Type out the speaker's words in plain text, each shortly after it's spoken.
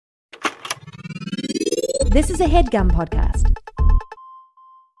This is a HeadGum podcast.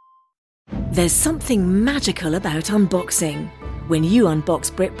 There's something magical about unboxing. When you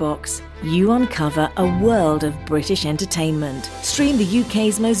unbox BritBox, you uncover a world of British entertainment. Stream the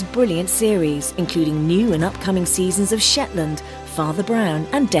UK's most brilliant series, including new and upcoming seasons of Shetland, Father Brown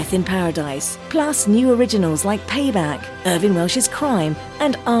and Death in Paradise. Plus new originals like Payback, Irving Welsh's Crime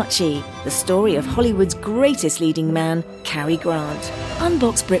and Archie, the story of Hollywood's greatest leading man, Cary Grant.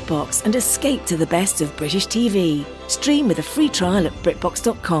 Unbox BritBox and escape to the best of British TV. Stream with a free trial at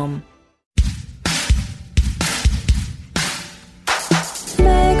BritBox.com.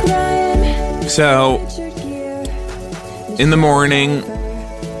 So, in the morning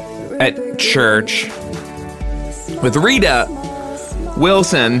at church with Rita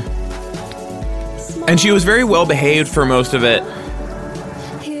Wilson, and she was very well behaved for most of it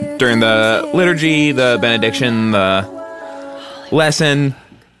during the liturgy, the benediction, the lesson.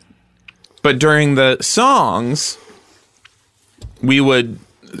 But during the songs, we would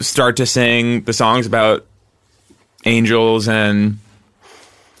start to sing the songs about angels and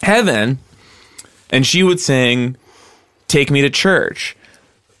heaven. And she would sing Take Me to Church.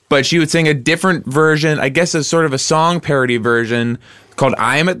 But she would sing a different version, I guess a sort of a song parody version called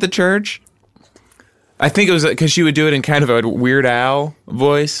I Am at the Church. I think it was because she would do it in kind of a Weird Al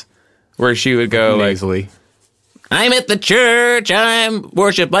voice, where she would go nasally. Like, I'm at the church, I'm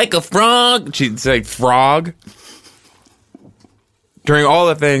worshipped like a frog. She'd say frog during all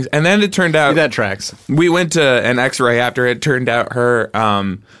the things. And then it turned out... That tracks. We went to an x-ray after it turned out her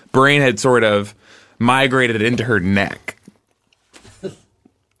brain had sort of migrated into her neck.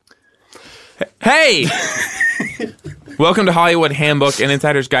 Hey! Welcome to Hollywood Handbook, an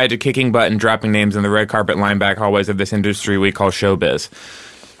insider's guide to kicking butt and dropping names in the red carpet lineback hallways of this industry we call showbiz.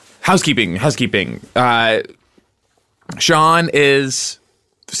 Housekeeping. Sean is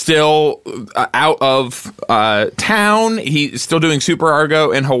still out of town. He's still doing Super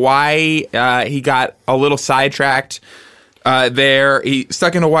Argo in Hawaii. He got a little sidetracked there. He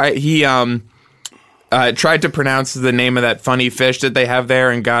stuck in Hawaii. He tried to pronounce the name of that funny fish that they have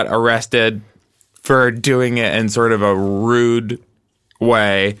there and got arrested for doing it in sort of a rude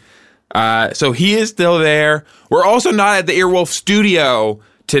way. So he is still there. We're also not at the Earwolf Studio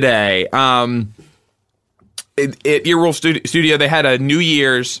today. At Earwolf Studio, they had a New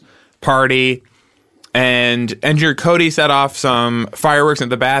Year's party, and engineer Cody set off some fireworks in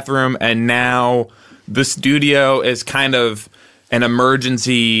the bathroom, and now the studio is kind of an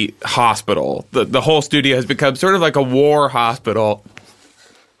emergency hospital. The whole studio has become sort of like a war hospital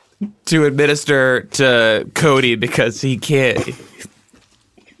to administer to Cody because he can't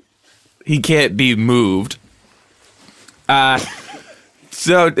be moved.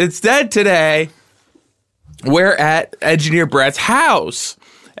 So instead today, we're at Engineer Brett's house,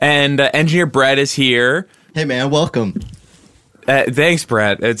 and Engineer Brett is here. Hey man, welcome. Thanks,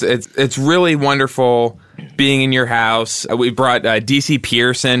 Brett. It's really wonderful being in your house. We brought DC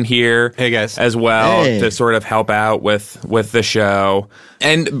Pierson here, hey guys, as well hey, to sort of help out with the show.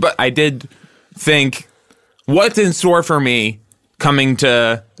 But I did think, what's in store for me coming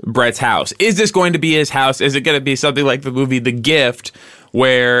to Brett's house? Is this going to be his house? Is it going to be something like the movie The Gift,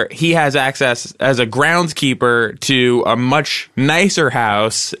 where he has access as a groundskeeper to a much nicer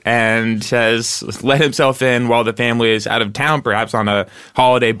house and has let himself in while the family is out of town, perhaps on a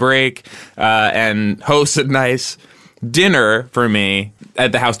holiday break, and hosts a nice dinner for me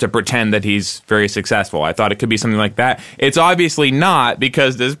at the house to pretend that he's very successful? I thought it could be something like that. It's obviously not,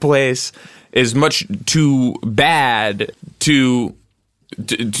 because this place is much too bad to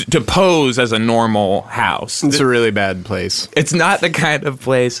pose as a normal house. It's a really bad place. It's not the kind of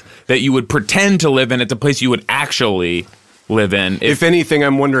place that you would pretend to live in. It's a place you would actually live in. If anything,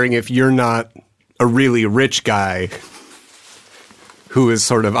 I'm wondering if you're not a really rich guy who has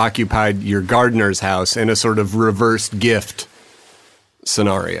sort of occupied your gardener's house in a sort of reversed gift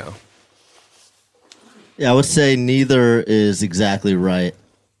scenario. Yeah, I would say neither is exactly right.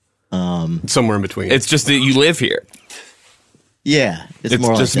 Somewhere in between. It's just that you live here. Yeah, it's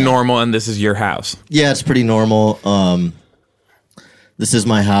more just like that. normal, and this is your house. Yeah, it's pretty normal. This is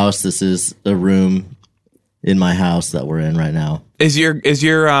my house. This is a room in my house that we're in right now. Is your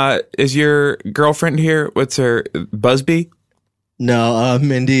girlfriend here? What's her, Busby? No,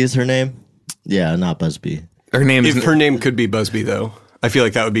 Mindy is her name. Yeah, not Busby. Her name is. If her name could be Busby, though, I feel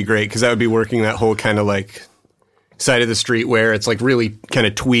like that would be great, because that would be working that whole kind of like side of the street where it's like really kind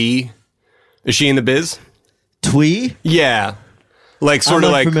of twee. Is she in the biz? Twee? Yeah. Like sort I'm of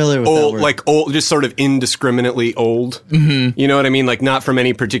not like familiar with old, that word. like old, just sort of indiscriminately old. Mm-hmm. You know what I mean? Like not from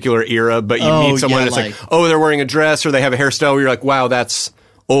any particular era, but you meet someone and it's like, oh, they're wearing a dress or they have a hairstyle where you're like, wow, that's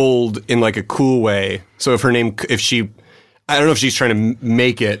old in like a cool way. So if I don't know if she's trying to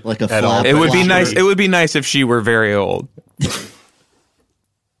make it like a at all. It would be nice. It would be nice if she were very old.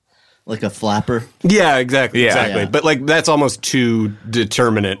 Like a flapper. Yeah, exactly. Yeah. Exactly. Yeah. But like that's almost too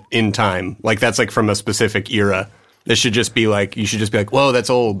determinate in time. Like that's like from a specific era. It should just be like you should just be like, whoa, that's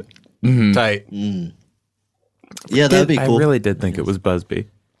old. Tight. Yeah, that'd be cool. I really did think it was Busby.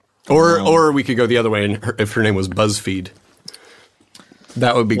 Or we could go the other way, and if her name was BuzzFeed,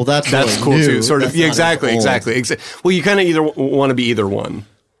 that would be that's really cool new. too. Sort of, That's yeah, not exactly. Well, you kind of either want to be either one.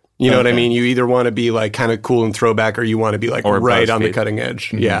 You know what I mean? You either want to be like kind of cool and throwback, or you want to be like Or right on the BuzzFeed. cutting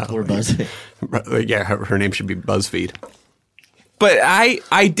edge. Yeah, Or BuzzFeed. yeah. Her name should be BuzzFeed. But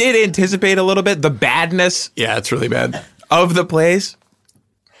I did anticipate a little bit the badness Yeah, it's really bad. of the place.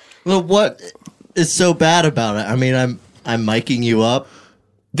 Well, what is so bad about it? I mean, I'm miking you up.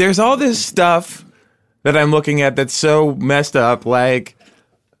 There's all this stuff that I'm looking at that's so messed up. Like,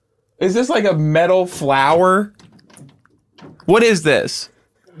 is this like a metal flower? What is this?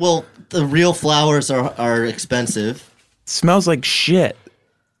 Well, the real flowers are expensive. It smells like shit.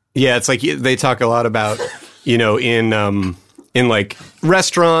 Yeah, it's like they talk a lot about, in like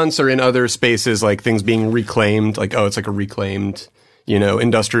restaurants or in other spaces, like things being reclaimed. Like, oh, it's like a reclaimed,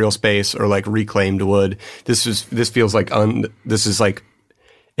 industrial space or like reclaimed wood. This feels like this is like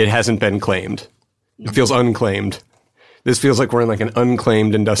it hasn't been claimed. It feels unclaimed. This feels like we're in like an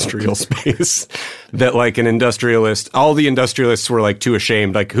unclaimed industrial space that like all the industrialists were like too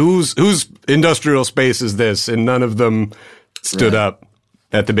ashamed. Like whose industrial space is this? And none of them stood up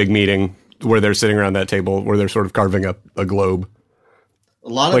at the big meeting where they're sitting around that table where they're sort of carving up a globe. A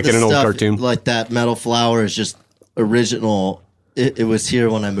lot of Like the in an old stuff, cartoon. like that metal flower, is just original. It was here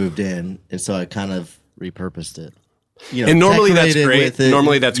when I moved in, and so I kind of repurposed it. And normally that's decorated great. with it.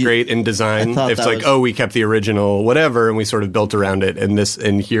 Normally that's great in design. I thought If it's that like, was- we kept the original whatever and we sort of built around it. And this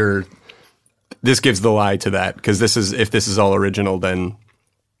gives the lie to that. Because if this is all original, then,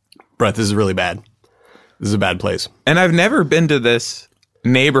 Brett, this is really bad. This is a bad place. And I've never been to this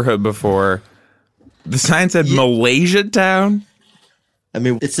neighborhood before. The sign said Malaysia Town. I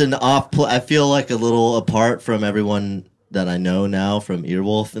mean, it's an I feel like a little apart from everyone that I know now from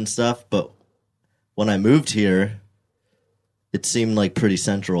Earwolf and stuff. But when I moved here, it seemed like pretty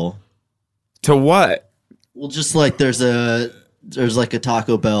central. To what? Well, just like there's like a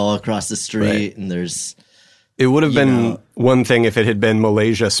Taco Bell across the street, Right. and there's It would have been know. one thing if it had been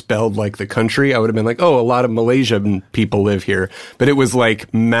Malaysia spelled like the country. I would have been like, oh, a lot of Malaysian people live here. But it was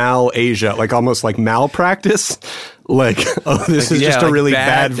like Mal-Asia, like almost like malpractice. Like, oh, this is just a like really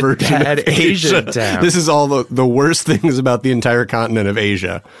bad version bad of Asia. Asian town. This is all the worst things about the entire continent of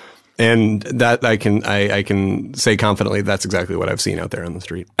Asia. And that I can say confidently that's exactly what I've seen out there on the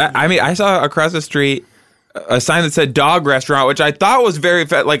street. I mean, I saw across the street a sign that said dog restaurant, which I thought was very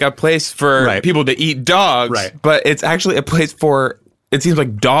like a place for Right. people to eat dogs. Right. But it's actually a place for, it seems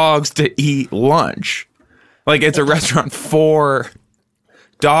like, dogs to eat lunch. Like it's a restaurant for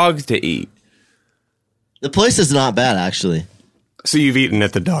dogs to eat. the place is not bad actually. So you've eaten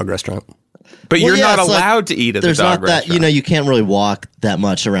at the dog restaurant. But Well, you're yeah, not it's like allowed to eat at the There's dog not that restaurant. you can't really walk that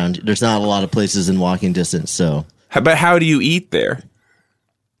much around. There's not a lot of places in walking distance, so. But how do you eat there?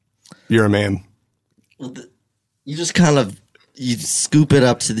 You're a man. You just kind of you scoop it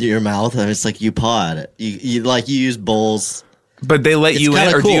up to your mouth, and it's like you paw at it. You use bowls. But they let It's you in,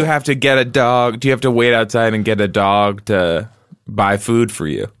 kinda or do you cool. have to get a dog? Do you have to wait outside and get a dog to buy food for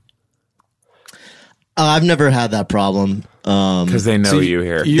you? I've never had that problem. Because they know you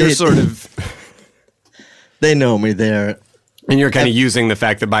here. You're They- sort of, They know me there. and you're kind of using the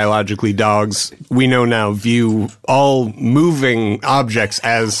fact that biologically dogs, we know now, view all moving objects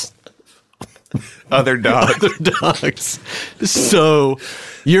as Other dogs. other dogs. So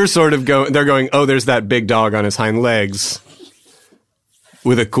you're sort of they're going, oh, there's that big dog on his hind legs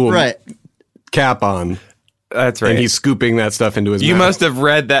with a cool Right. cap on. That's right. And he's scooping that stuff into his You mouth. must have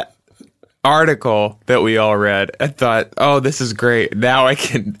read that article that we all read and thought, oh, this is great. Now I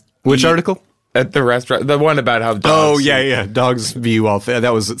can. Which eat article? At the restaurant. The one about how dogs. Oh, yeah. Dogs view all.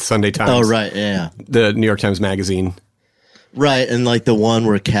 That was Sunday Times. Oh, right, yeah. The New York Times Magazine. Right, and like the one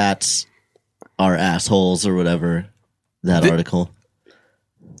where cats are assholes or whatever, that article.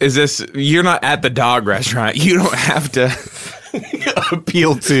 Is this. You're not at the dog restaurant. You don't have to.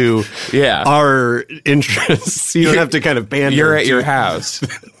 Appeal to Yeah. our interests. You don't have to kind of pander. You're at to your house.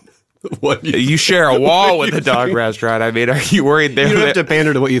 what you, You share a wall with the dog restaurant. I mean, are you worried you don't have to they'll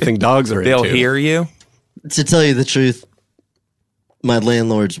pander to what you think dogs are they'll into. hear you? To tell you the truth, my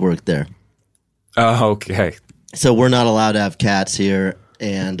landlords work there. Oh, okay. So we're not allowed to have cats here,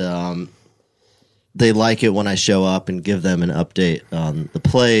 and they like it when I show up and give them an update on the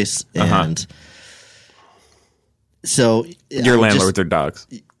place. And so Your landlords are dogs.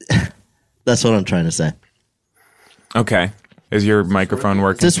 That's what I'm trying to say. Okay. Is your microphone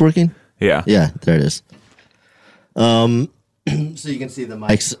working? Is this working? Yeah. Yeah, there it is. So you can see the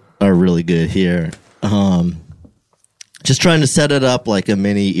mics are really good here. Just trying to set it up like a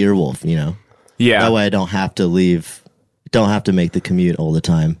mini Earwolf, you know? Yeah. That way I don't have to make the commute all the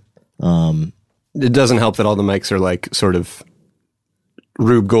time. It doesn't help that all the mics are like sort of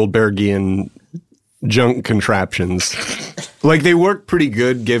Rube Goldbergian junk contraptions. Like they work pretty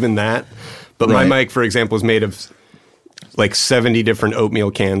good given that. But my mic, for example, is made of like 70 different oatmeal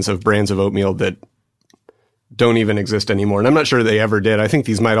cans of brands of oatmeal that don't even exist anymore. And I'm not sure they ever did. I think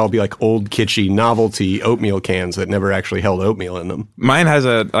these might all be like old kitschy novelty oatmeal cans that never actually held oatmeal in them. Mine has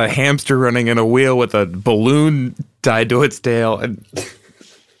a hamster running in a wheel with a balloon tied to its tail. And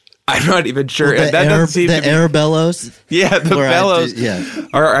I'm not even sure. Well, that doesn't seem to be, air bellows. Yeah, the bellows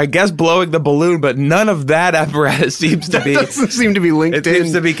are, I guess, blowing the balloon, but none of that apparatus seems to be. Doesn't seem to be linked it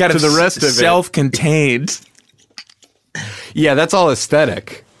seems to be kind of the rest of it. Self-contained. Yeah, that's all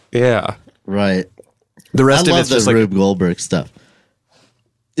aesthetic. Yeah. Right. The rest I of love it's the just like Rube Goldberg stuff.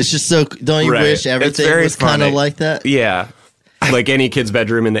 It's just so. Don't you Right. wish everything very was kind funny. of like that? Yeah. like any kid's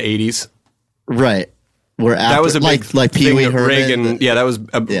bedroom in the 80s. Right. Where after, That was a big like Pee thing Wee that Herman. Reagan. Yeah, that was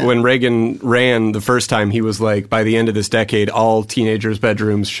when Reagan ran the first time. He was like, by the end of this decade, all teenagers'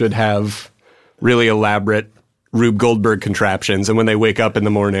 bedrooms should have really elaborate Rube Goldberg contraptions, and when they wake up in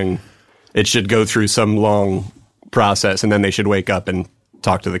the morning, it should go through some long process, and then they should wake up and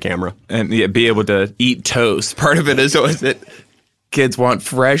talk to the camera And be able to eat toast. Part of it is always that kids want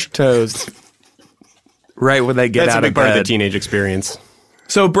fresh toast right when they get That's out a big of part bed. of the teenage experience.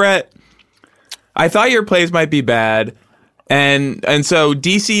 So, Brett, I thought your plays might be bad, and so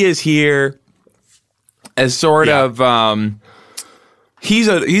DC is here as sort of he's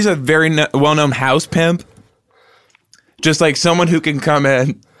a very well-known house pimp, just like someone who can come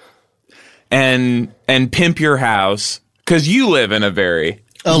in and pimp your house because you live in a very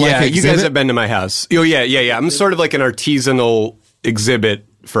You guys exhibit? have been to my house. Oh yeah. I'm sort of like an artisanal exhibit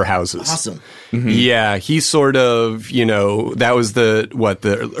for houses. Awesome. Mm-hmm. Yeah, he's sort of, that was the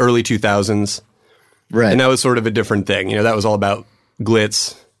early 2000s. Right. And that was sort of a different thing. That was all about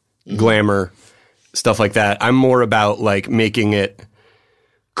glitz, glamour, stuff like that. I'm more about like making it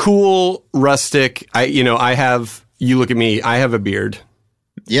cool, rustic. You look at me, I have a beard.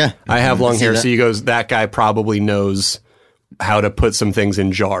 Yeah. I have long hair. that. So he goes, that guy probably knows how to put some things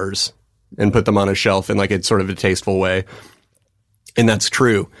in jars and put them on a shelf in like a sort of a tasteful way. And that's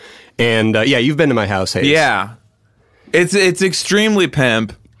true. And you've been to my house, Hayes. Yeah, it's extremely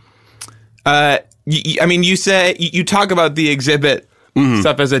pimp. You say you talk about the exhibit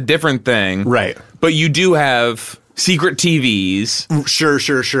stuff as a different thing, Right. But you do have secret TVs.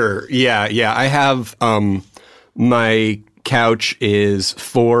 Sure. Yeah. I have my couch is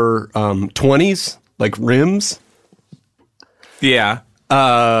 420s, like rims. Yeah.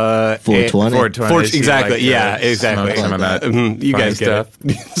 420. 420. Exactly. Like, Yeah, exactly. Some of that. You funny guys get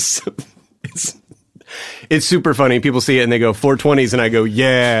stuff. it. It's super funny. People see it and they go 420s, and I go,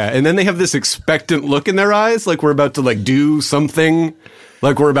 yeah. And then they have this expectant look in their eyes, like we're about to like do something,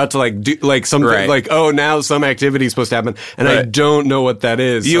 like we're about to like do like something, Right. like now some activity is supposed to happen, and I Right. don't know what that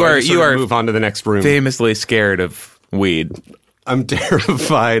is. You so I are- just you sort of are move on to the next room. Famously scared of weed. I'm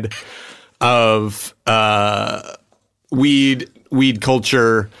terrified of weed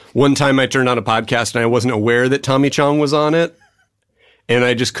culture. One time I turned on a podcast and I wasn't aware that Tommy Chong was on it. And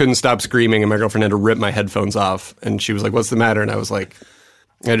I just couldn't stop screaming, and my girlfriend had to rip my headphones off. And she was like, "What's the matter?" And I was like,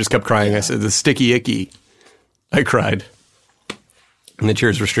 I just kept crying. I said, "The sticky icky." I cried. And the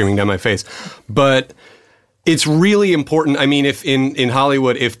tears were streaming down my face. But it's really important. I mean, if in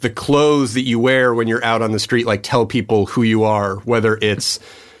Hollywood, if the clothes that you wear when you're out on the street, like tell people who you are, whether it's,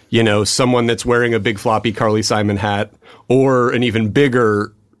 someone that's wearing a big floppy Carly Simon hat or an even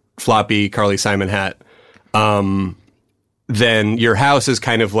bigger floppy Carly Simon hat, then your house is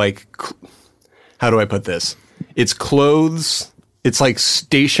kind of like, how do I put this? It's clothes. It's like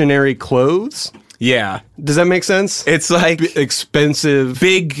stationary clothes. Yeah. Does that make sense? It's like Expensive.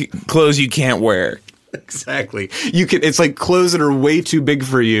 big clothes you can't wear. Exactly. It's like clothes that are way too big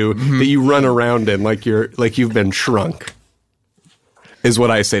for you that you run around in like you've been shrunk. Is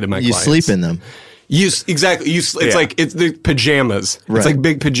what I say to my You clients. sleep in them. Exactly. It's like it's the pajamas. Right. It's like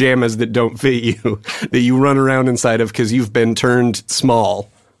big pajamas that don't fit you that you run around inside of because you've been turned small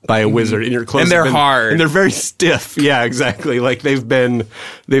by a wizard, and your clothes And they're have been- hard. and they're very stiff. Yeah, exactly. Like they've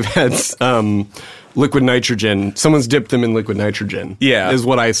had liquid nitrogen. Someone's dipped them in liquid nitrogen. Yeah. Is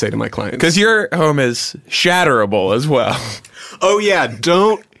what I say to my clients. Because your home is shatterable as well. Oh, yeah.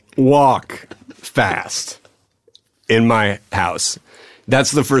 Don't walk fast in my house.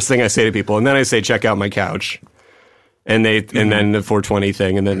 That's the first thing I say to people. And then I say, check out my couch. And then the 420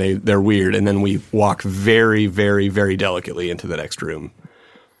 thing, and then they're weird. And then we walk very, very, very delicately into the next room.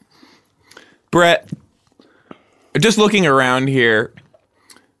 Brett, just looking around here,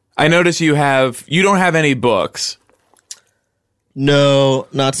 I notice you don't have any books. No,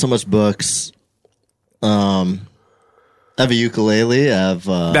 not so much books. I have a ukulele.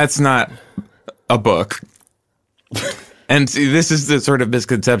 That's not a book. And see, this is the sort of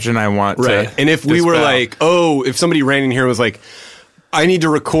misconception I want to And if we were like, if somebody ran in here and was like, I need to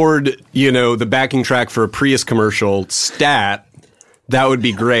record, the backing track for a Prius commercial, stat, that would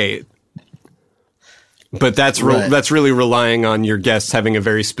be great. But that's really relying on your guests having a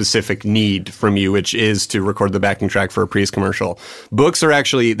very specific need from you, which is to record the backing track for a Prius commercial. Books are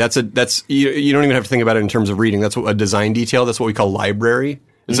actually you don't even have to think about it in terms of reading. That's a design detail. That's what we call library.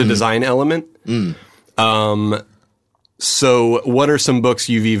 It's a design element. So what are some books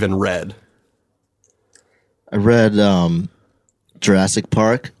you've even read? I read Jurassic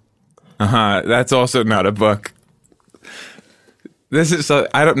Park. That's also not a book. This is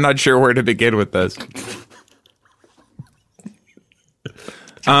I'm not sure where to begin with this.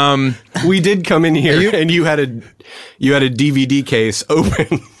 We did come in here and you had a DVD case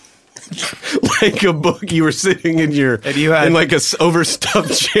open. Like a book. You were sitting in in like a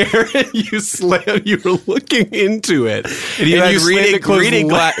overstuffed chair, and you were looking into it. And you had reading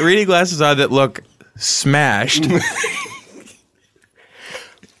glasses on that look smashed.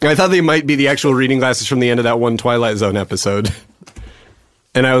 I thought they might be the actual reading glasses from the end of that one Twilight Zone episode.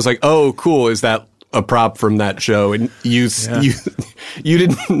 And I was like, oh, cool. Is that a prop from that show? And you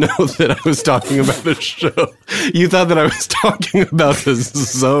didn't know that I was talking about the show. You thought that I was talking about the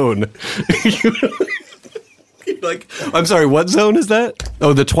zone. You're like, I'm sorry, what zone is that?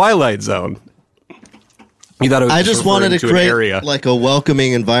 Oh, the Twilight Zone. You thought I just wanted to create like a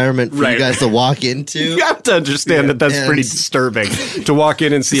welcoming environment for you guys to walk into. You have to understand that that's pretty disturbing to walk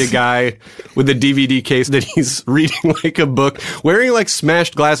in and see a guy with a DVD case that he's reading like a book, wearing like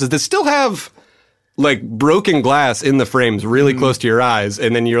smashed glasses that still have like broken glass in the frames really close to your eyes,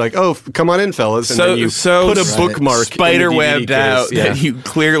 and then you're like, oh, come on in, fellas. And then you put a bookmark spider-webbed out that you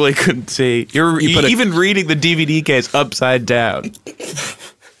clearly couldn't see. You're even reading the DVD case upside down.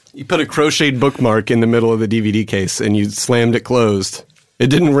 You put a crocheted bookmark in the middle of the DVD case, and you slammed it closed. It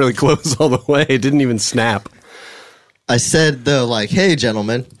didn't really close all the way. It didn't even snap. I said, though, like, hey,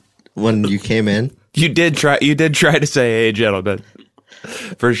 gentlemen, when you came in. You did try to say, hey, gentlemen.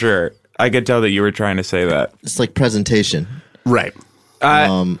 For sure. I could tell that you were trying to say that. It's like presentation. Right.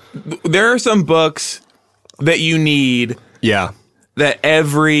 There are some books that you need. Yeah. That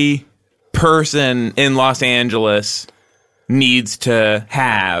every person in Los Angeles needs to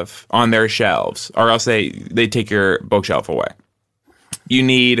have on their shelves, or else they take your bookshelf away. You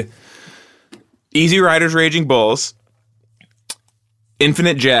need Easy Riders, Raging Bulls,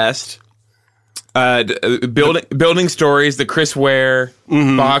 Infinite Jest, Building Stories, the Chris Ware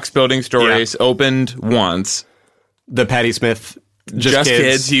box Building Stories, opened once. The Patti Smith, Just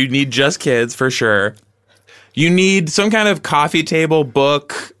Kids. You need Just Kids for sure. You need some kind of coffee table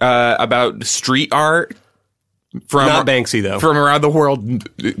book about street art. Not Banksy, though. From around the world.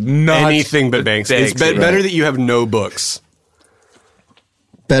 Not anything but Banksy. It's better that you have no books.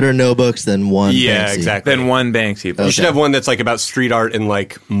 Better no books than one Banksy. Yeah, exactly. Than one Banksy. Okay. You should have one that's like about street art and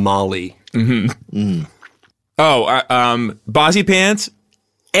like Mali. Mm-hmm. Oh, Bossy Pants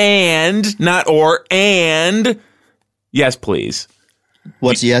and Yes, Please.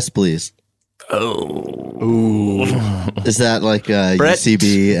 What's Yes, Please? Oh. Ooh. Is that like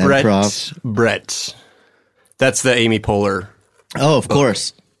UCB improv? Brett. That's the Amy Poehler. Oh, of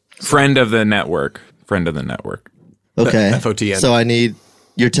course. Friend of the network. Okay. FOTN. So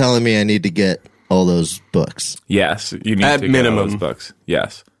you're telling me I need to get all those books. Yes. You need at to minimum. get all those books.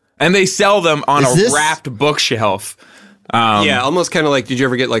 Yes. And they sell them on wrapped bookshelf. Yeah, almost kind of like, did you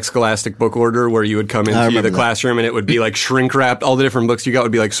ever get like Scholastic Book Order where you would come into the classroom and it would be like shrink wrapped? All the different books you got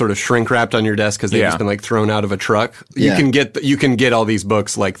would be like sort of shrink wrapped on your desk because they've just been like thrown out of a truck. You can get all these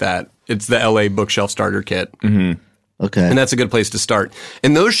books like that. It's the LA Bookshelf Starter Kit. Mm-hmm. Okay. And that's a good place to start.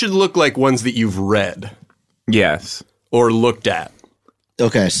 And those should look like ones that you've read. Yes. Or looked at.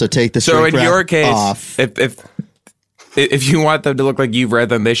 Okay, so take the shrink wrap your case, off. If you want them to look like you've read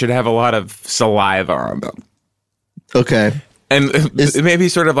them, they should have a lot of saliva on them. Okay. And maybe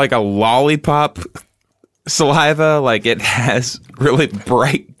sort of like a lollipop saliva, like it has really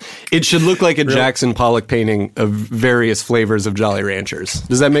bright. It should look like a Jackson Pollock painting of various flavors of Jolly Ranchers.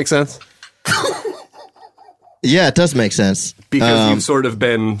 Does that make sense? Yeah, it does make sense. Because you've sort of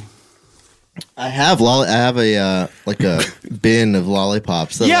been... I have a like a bin of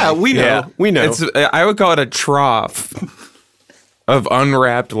lollipops. That we know. Yeah. We know. I would call it a trough of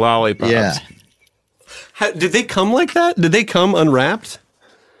unwrapped lollipops. Yeah. Did they come like that? Did they come unwrapped?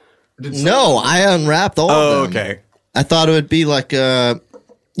 No, I unwrapped all of them. Okay. I thought it would be like a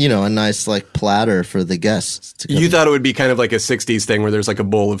nice like platter for the guests to come. You thought it would be kind of like a 60s thing where there's like a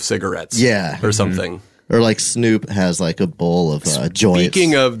bowl of cigarettes. Yeah. Or something. Or like Snoop has like a bowl of joints.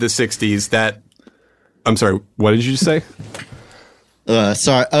 Speaking of the 60s, I'm sorry, what did you say?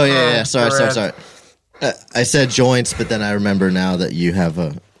 Sorry. Oh, yeah. Sorry. I said joints, but then I remember now that you have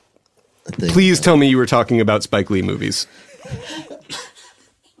a thing. Please tell me you were talking about Spike Lee movies.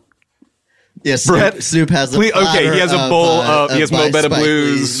 Yeah, Snoop has a okay, he has a bowl of, he has Mo Better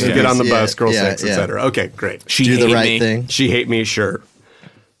Blues, movies. Get on the Bus, Girl Yeah, Sex, yeah. etc. Okay, great. She Do the hate right me. thing. She Hate Me, sure.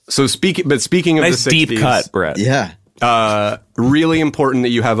 So speaking of Nice the 60s, deep cut, Brett. Yeah. really important that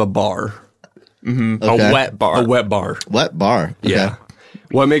you have a bar. A Okay. wet bar. A wet bar. Wet bar. Okay. Yeah.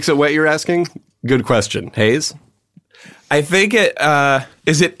 What makes it wet, you're asking? Good question. Hayes? I think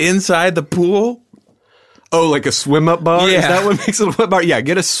is it inside the pool? Oh, like a swim-up bar? Yeah. Is that what makes it a wet bar? Yeah,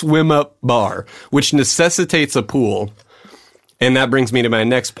 get a swim-up bar, which necessitates a pool. And that brings me to my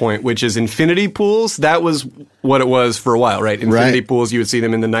next point, which is infinity pools. That was what it was for a while, right? Infinity pools, you would see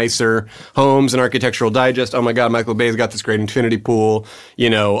them in the nicer homes and Architectural Digest. Oh my God, Michael Bay's got this great infinity pool. You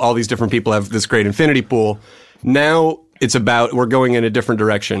know, all these different people have this great infinity pool. Now we're going in a different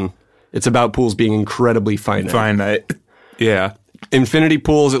direction. It's about pools being incredibly finite. Finite. Yeah. Infinity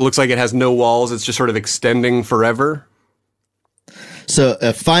pools, it looks like it has no walls. It's just sort of extending forever. So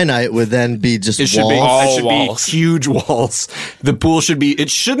a finite would then be just It should walls. be huge walls. The pool should be. It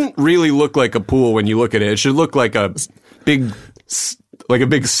shouldn't really look like a pool when you look at it. It should look like a big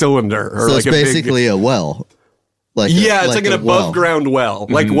cylinder, or So like it's a basically a well. it's like an a well. above ground well.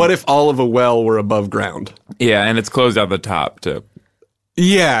 Like what if all of a well were above ground? Yeah, and it's closed out the top too.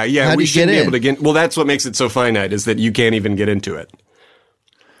 Yeah. How do We you shouldn't get be in? able to get. Well, that's what makes it so finite, is that you can't even get into it.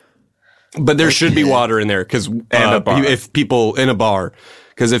 But there should be water in there because a bar. if people in a bar,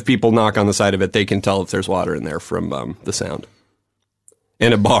 because if people knock on the side of it, they can tell if there's water in there from the sound.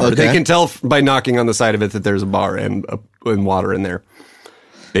 In a bar, Okay. they can tell by knocking on the side of it that there's a bar and water in there,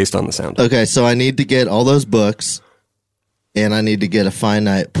 based on the sound. Okay, so I need to get all those books, and I need to get a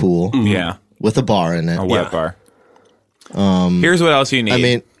finite pool Yeah. with a bar in it. A wet bar. Here's what else you need. I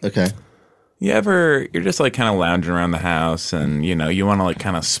mean, okay. you're just like kind of lounging around the house and, you know, you want to like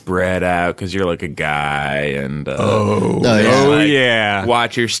kind of spread out because you're like a guy and, Yeah.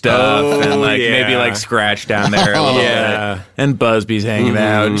 watch your stuff and like maybe like scratch down there a little bit. And Busby's hanging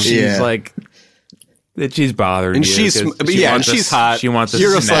out and she's like, that she's bothering And you. she's 'cause and she's hot. She wants a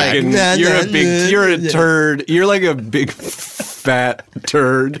you're a snack. fucking, you're a turd. You're like a big fat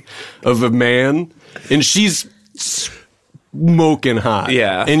turd of a man, and she's smoking hot.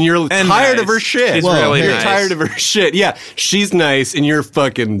 Yeah. And you're And tired nice. of her shit. She's really You're nice. tired of her shit. Yeah. She's nice and you're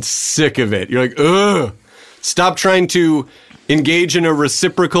fucking sick of it. You're like, ugh. Stop trying to engage in a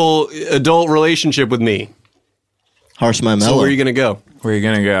reciprocal adult relationship with me. Harsh my So mellow. where are you going to go? Where are you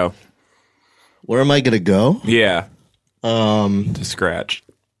going to go? Where am I going to go? Yeah. To scratch.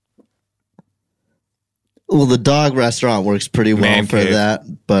 Well, the dog restaurant works pretty well Man for cave. that.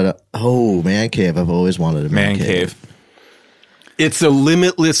 But, man cave. I've always wanted a man cave. It's a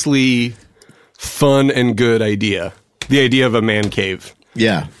limitlessly fun and good idea. The idea of a man cave.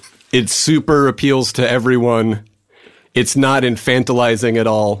 Yeah. It super appeals to everyone. It's not infantilizing at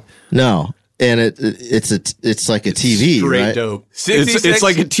all. No. And it's like a TV, Straight right? dope. 66 It's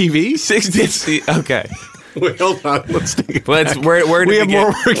like a TV? 60. Okay. Wait, hold on. Let's take it Let's back. where to We have begin?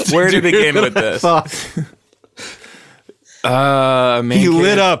 more work to Where do to begin than with I this? thought. Man He cave.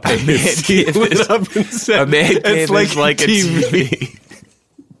 lit up. A man He cave lit is- up and said, A man cave it's like is like a TV.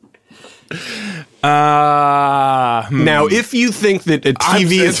 Now, if you think that a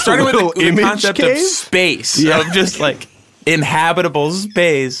TV is a starting with little the image concept cave, of space, Yeah. of just like inhabitable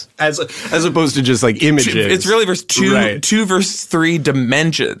space. as opposed to just like images, It's really Right. two versus three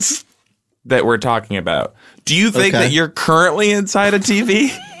dimensions that we're talking about. Do you think Okay. that you're currently inside a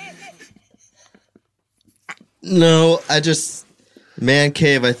TV? No, man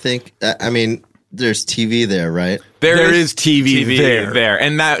cave, I think, I mean, there's TV there, right? There is TV there.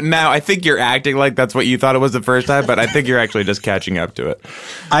 And now I think you're acting like that's what you thought it was the first time, but I think you're actually just catching up to it.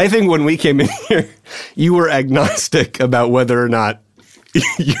 I think when we came in here, you were agnostic about whether or not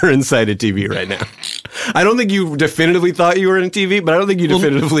you're inside a TV right now. I don't think you definitively thought you were in a TV, but I don't think you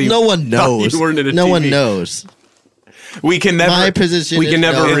definitively. No one knows. You weren't in a no TV. one knows. We can never. My position. We is can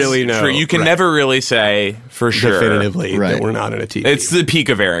never no. really know. True. You can Right. never really say for sure definitively Right. that we're not in a TV. It's the peak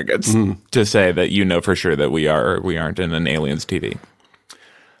of arrogance to say that you know for sure that we are or we aren't in an Aliens TV.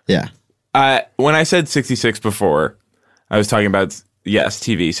 Yeah. When I said 66 before, I was talking about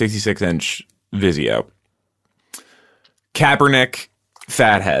TV, 66-inch Vizio. Kaepernick,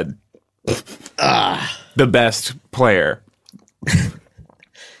 fathead, the best player.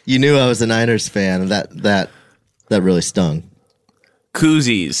 You knew I was a Niners fan, and that really stung.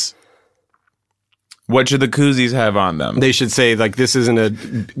 Koozies. What should the koozies have on them? They should say like this isn't a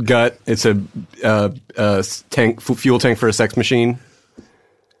gut; it's a fuel tank for a sex machine.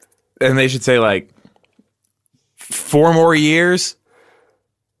 And they should say like 4 more years.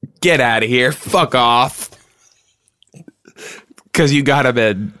 Get out of here! Fuck off! Because you got them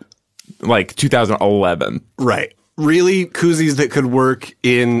in like 2011. Right. Really, koozies that could work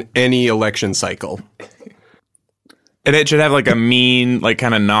in any election cycle. And it should have like a mean, like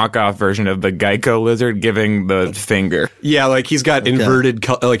kind of knockoff version of the Geico lizard giving the finger. Yeah, like he's got inverted,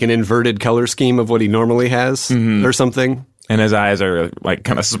 like an inverted color scheme of what he normally has, or something. And his eyes are like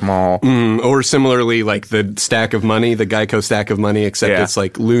kind of small. Or similarly, like the stack of money, the Geico stack of money, except Yeah. it's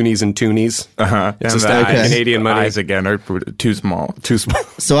like loonies and toonies. Uh-huh. It's a And stack the of Canadian money. eyes again are too small. Too small.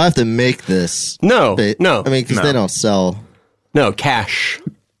 So I have to make this. No, I mean, because they don't sell. No, cash.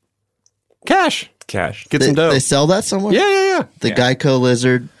 Cash. Cash. Get some dough. They sell that somewhere. Yeah. The Geico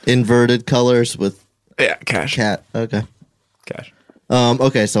lizard, inverted colors with Yeah, cash. cat. Okay. Cash.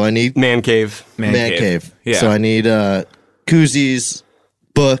 Okay. So I need Man cave. man cave. Yeah. So I need koozies,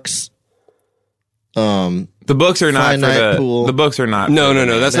 books. The books are not for Finite the. pool. The books are not. No, for no, the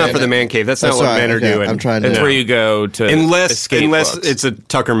no. man. That's not for the man cave. That's not That's what right, men are okay, doing. I'm trying to- That's Yeah. where you go to Unless escape books. it's a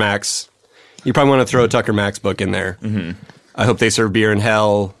Tucker Max. You probably want to throw a Tucker Max book in there. Mm-hmm. I hope they serve beer in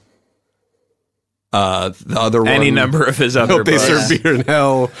hell. The other one. any number of his I other hope they books. serve beer in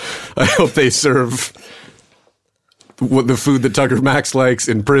hell. I hope they serve what the food that Tucker Max likes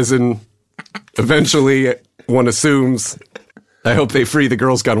in prison. Eventually, one assumes. I hope they free the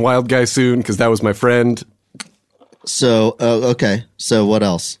Girls Gone Wild guy soon because that was my friend. So okay. So what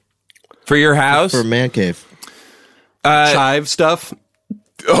else For your house? for man cave? Chive stuff.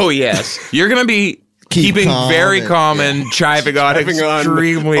 Oh, yes. You're going to be keeping calm very and- calm and chiving on Chiving on-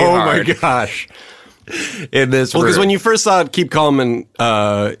 extremely oh hard my gosh. in this Well, because room. when you first saw it, keep calm and,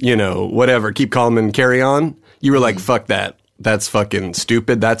 whatever, keep calm and carry on, you were like, fuck that. That's fucking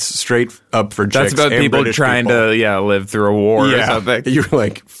stupid. That's straight up for chicks. That's about and people British trying people. to, live through a war or something. You were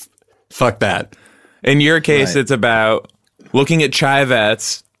like, fuck that. In your case, Right. it's about looking at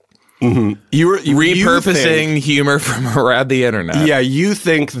chivettes, You repurposing humor from around the internet. Yeah, you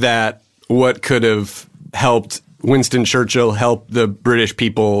think that what could have helped Winston Churchill help the British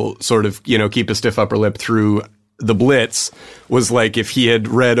people sort of, keep a stiff upper lip through the Blitz was like if he had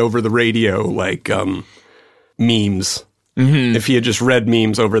read over the radio, like, memes. Mm-hmm. If he had just read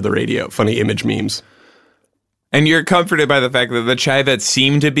memes over the radio, funny image memes. And you're comforted by the fact that the chivettes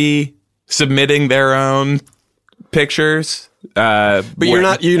seem to be submitting their own pictures. But you're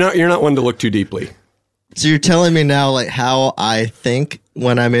not one to look too deeply. So you're telling me now, like how I think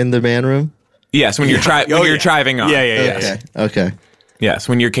when I'm in the man room? Yes, when you're you're chiving on. Yeah. Okay. Yes,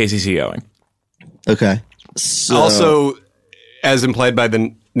 when you're KCC going. Okay. So, Also, as implied by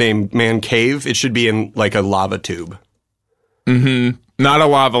the name Man Cave, it should be in like a lava tube. Not a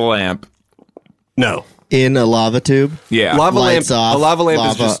lava lamp. No. in a lava tube. Yeah. Lava Lights lamp. off, A lava lamp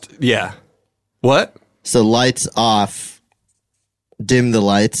lava- is just yeah. What? So lights off, dim the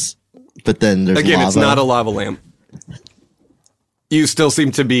lights, but then there's Again, lava. it's not a lava lamp. You still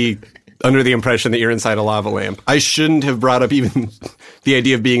seem to be under the impression that you're inside a lava lamp. I shouldn't have brought up even the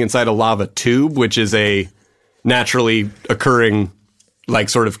idea of being inside a lava tube, which is a naturally occurring, like,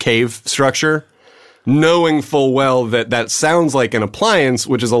 sort of cave structure. Knowing full well that that sounds like an appliance,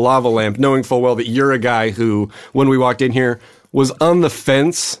 which is a lava lamp, knowing full well that you're a guy who, when we walked in here, was on the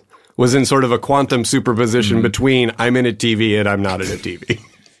fence, was in sort of a quantum superposition between I'm in a TV and I'm not in a TV.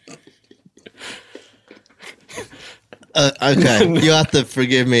 Okay, you have to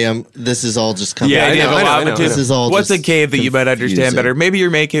forgive me. This is all just coming. Yeah, I idea know, of a I know, lava I know. tube. This is all What's just a cave that you might understand confusing. better? Maybe your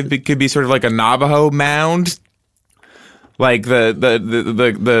make could be sort of like a Navajo mound, like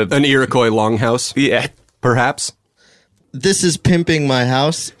the An Iroquois longhouse, yeah. perhaps. This is pimping my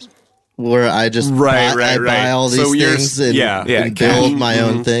house, where I just Right, buy, I buy all these So you're- things and, yeah, and cash. build my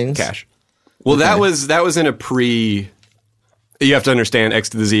own things. Cash. Well, that was in a pre. You have to understand X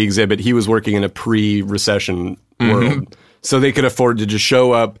to the Z exhibit. He was working in a pre-recession world, So they could afford to just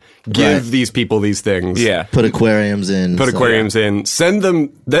show up, give these people these things. Yeah. Put aquariums in. In, send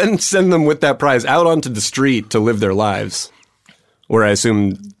them with that prize out onto the street to live their lives. Where I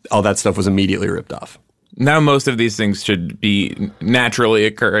assume all that stuff was immediately ripped off. Now most of these things should be naturally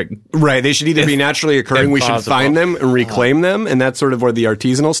occurring. Right. They should either be naturally occurring, we should find them and reclaim them, and that's sort of where the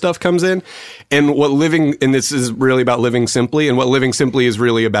artisanal stuff comes in. And and this is really about living simply, and what living simply is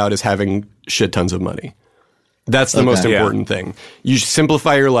really about is having shit tons of money. That's the most important thing. You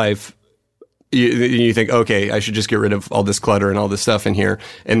simplify your life. You think, okay, I should just get rid of all this clutter and all this stuff in here.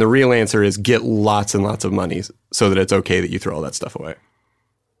 And the real answer is get lots and lots of money so that it's okay that you throw all that stuff away.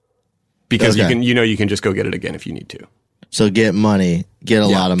 Because you can just go get it again if you need to. So get money, get a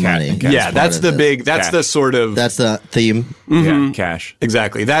lot of money. Yeah, that's the theme. Mm-hmm. Yeah, cash.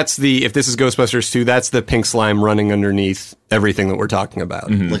 Exactly. If this is Ghostbusters 2, that's the pink slime running underneath everything that we're talking about.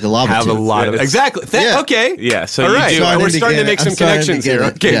 Mm-hmm. Like a lava Have tube. a lot of... Exactly. Okay. Yeah, so all right. We're starting to make some connections here.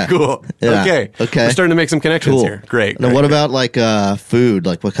 Okay, cool. Yeah. Okay. We're starting to make some connections here. Great. Now, what about like food?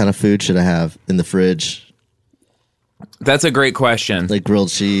 Like what kind of food should I have in the fridge? That's a great question. Like grilled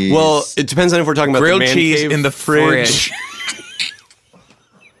cheese. Well, it depends on if we're talking about grilled the man cheese cave in the fridge.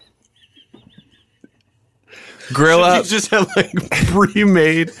 Grill up. You just have like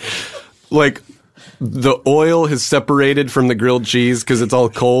pre-made, like the oil has separated from the grilled cheese because it's all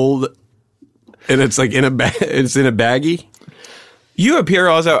cold, and it's like in a baggie. You appear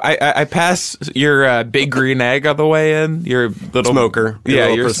also. I pass your big green egg on the way in. Your little smoker.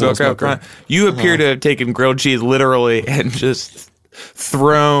 Your smoker up front. You appear to have taken grilled cheese literally and just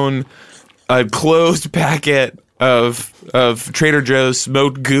thrown a closed packet of Trader Joe's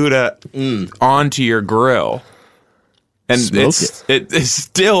smoked Gouda onto your grill. And it's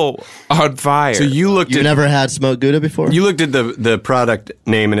still on fire. So you never had smoked Gouda before? You looked at the product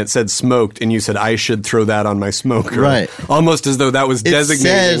name and it said smoked, and you said I should throw that on my smoker. Right. Almost as though that was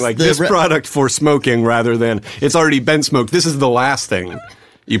designating like this product for smoking rather than it's already been smoked. This is the last thing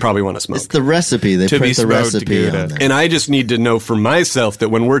you probably want to smoke. It's the recipe. They print the recipe on there. And I just need to know for myself that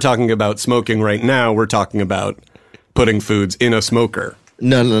when we're talking about smoking right now, we're talking about putting foods in a smoker.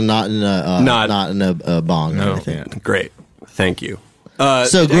 No, not in a bong. No, or anything. Yeah, great. Thank you.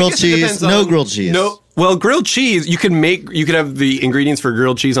 So grilled cheese, no grilled cheese. No, well, grilled cheese, you could have the ingredients for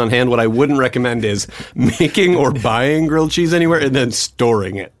grilled cheese on hand. What I wouldn't recommend is making or buying grilled cheese anywhere and then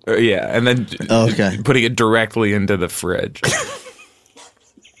storing it. And then putting it directly into the fridge.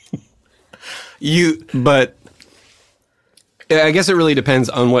 But I guess it really depends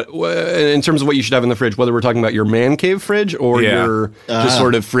on what, in terms of what you should have in the fridge, whether we're talking about your man cave fridge or your just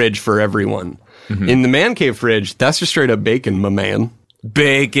sort of fridge for everyone. Mm-hmm. In the man cave fridge, that's just straight up bacon, my man.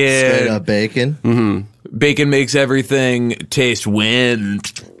 Bacon. Straight up bacon. Mm-hmm. Bacon makes everything taste wind.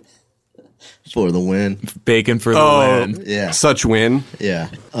 For the win. Bacon for the win. Yeah. Such win.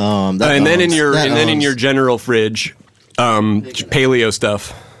 Yeah. And then in your general fridge, paleo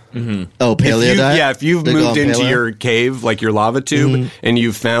stuff. Mm-hmm. Oh, paleo diet? If you've moved into your cave, like your lava tube, and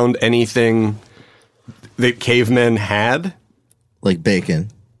you've found anything that cavemen had. Like bacon.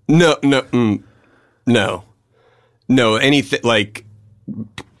 No. Anything like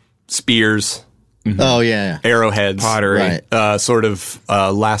spears. Mm-hmm. Oh, yeah. Arrowheads. Pottery. Right. Sort of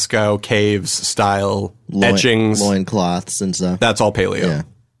Lascaux caves style etchings. Loincloths and stuff. That's all paleo.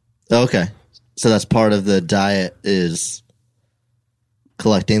 Yeah. Okay. So that's part of the diet is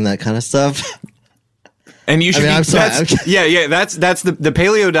collecting that kind of stuff. And you should I'm sorry. That's the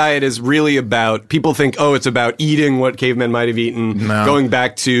paleo diet is really about, people think, it's about eating what cavemen might have eaten, going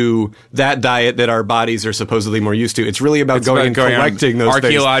back to that diet that our bodies are supposedly more used to. It's really about going and collecting those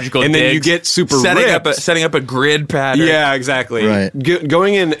archaeological things. And then you get super ripped. Setting up a grid pattern. Yeah, exactly. Right.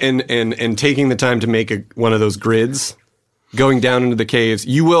 Going in and taking the time to make one of those grids, going down into the caves,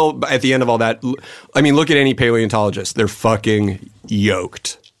 you will, at the end of all that, I mean, look at any paleontologist. They're fucking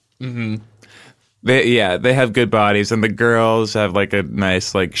yoked. Mm-hmm. They have good bodies, and the girls have like a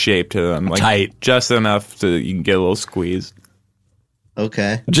nice like shape to them, like tight, just enough to you can get a little squeeze.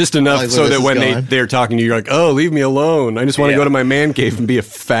 Okay, just enough so that when they're talking to you, you're like, oh, leave me alone. I just want to go to my man cave and be a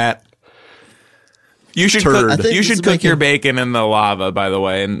fat. You should cook your bacon in the lava, by the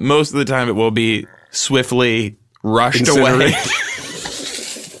way, and most of the time it will be swiftly rushed away.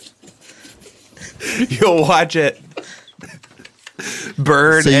 You'll watch it.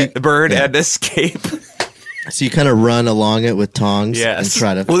 Burn and escape. So you kind of run along it with tongs and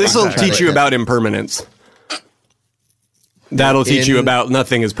try to... Well, this will teach you about impermanence. That'll teach you about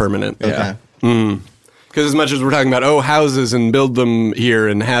nothing is permanent. Okay. Because as much as we're talking about, houses and build them here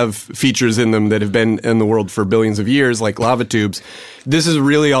and have features in them that have been in the world for billions of years, like lava tubes, this is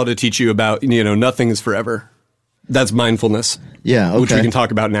really all to teach you about, nothing is forever. That's mindfulness. Yeah, Which we okay. can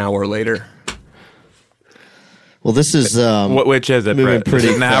talk about now or later. Well, this is Which is it, moving Brett? pretty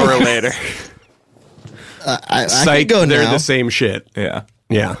Is it now or later? I Psych, can go they're now. the same shit. Yeah.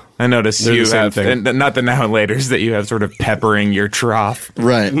 Yeah. I noticed They're you the same have, thing. and not the now and laters, that you have sort of peppering your trough.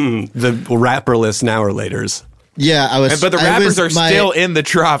 Right. The rapperless now or laters. Yeah, I was. But the I rappers was- are still in the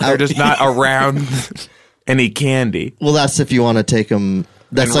trough. They're just not around any candy. Well, that's if you want to take them.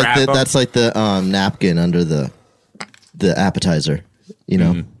 That's And like wrap 'em? that's like the napkin under the appetizer. You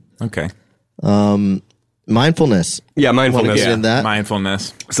know, Okay. mindfulness. Yeah, Wanna mindfulness. get in that?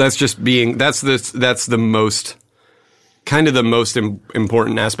 Mindfulness. So that's just being that's the most kind of the most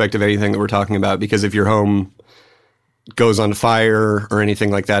important aspect of anything that we're talking about, because if your home goes on fire or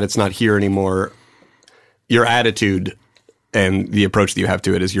anything like that, it's not here anymore. Your attitude and the approach that you have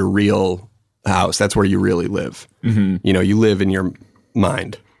to it is your real house. That's where you really live. Mm-hmm. You know, you live in your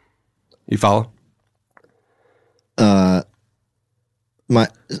mind. You follow? My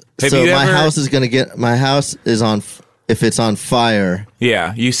you ever- house is gonna get. My house is on. If it's on fire,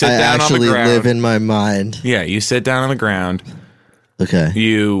 Yeah. You sit I down on the actually ground. live in my mind. Yeah. You sit down on the ground. Okay.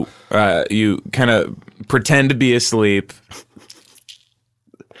 You kind of pretend to be asleep.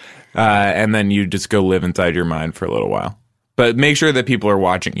 And then you just go live inside your mind for a little while. But make sure that people are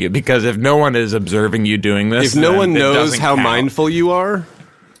watching you, because if no one is observing you doing this, If no then one it knows doesn't how count. mindful you are,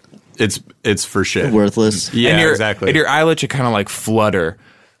 it's for shit. Worthless. Yeah, and exactly. And your eyelids should kind of like flutter,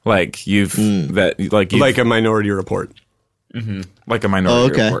 like you've Like a Minority Report. like a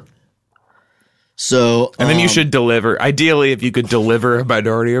minority okay. report. So And then you should deliver. Ideally, if you could deliver a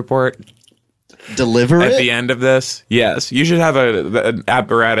minority report deliver at it. the end of this, yes, you should have an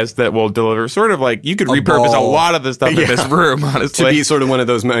apparatus that will deliver. Sort of like you could repurpose ball. a lot of the stuff in this room, honestly. To be sort of one of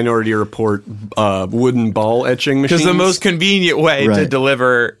those Minority Report wooden ball etching machines. Because the most convenient way to Right.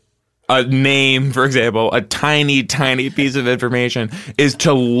 deliver a name, for example, a tiny, tiny piece of information, is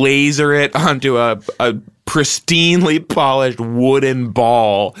to laser it onto a pristinely polished wooden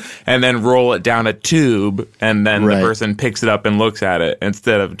ball and then roll it down a tube, and then Right. the person picks it up and looks at it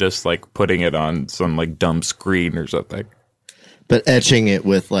instead of just like putting it on some like dumb screen or something. But etching it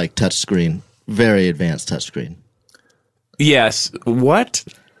with like touchscreen, very advanced touchscreen. Yes. What?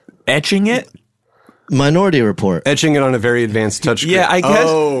 Etching it? Minority Report. etching it on a very advanced touchscreen. Yeah, I guess-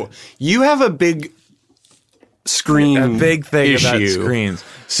 Oh, you have a big screen A big thing issue. about screens.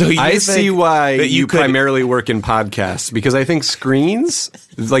 So you I think see why that you could primarily work in podcasts, because I think screens,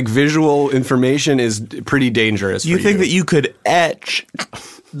 like visual information, is pretty dangerous. You for think that you could etch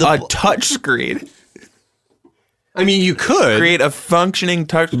a touch screen, I mean, you could, create a functioning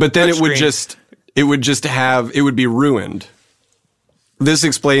touch, but then touch it would screen. it would be ruined. This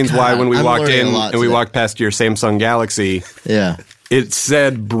explains why when we I'm walked learning in a lot and we today. walked past your Samsung Galaxy, Yeah. it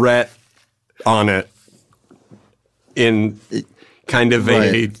said Brett on it in kind of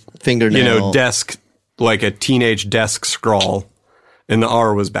Right. a Fingernail. desk, like a teenage desk scrawl, and the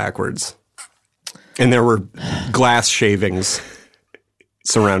R was backwards, and there were glass shavings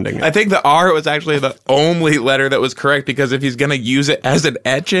surrounding it. I think the R was actually the only letter that was correct, because if he's going to use it as an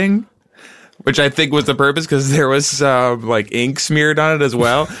etching, which I think was the purpose, because there was like ink smeared on it as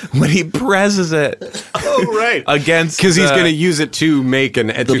well, when he presses it Oh, right. against, Because he's the- going to use it to make to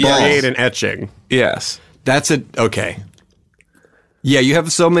balls. create an etching. yes. That's it. Okay. Yeah, you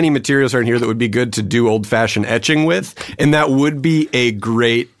have so many materials around here that would be good to do old-fashioned etching with, and that would be a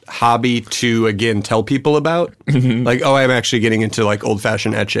great hobby to, again, tell people about. Like, oh, I'm actually getting into, like,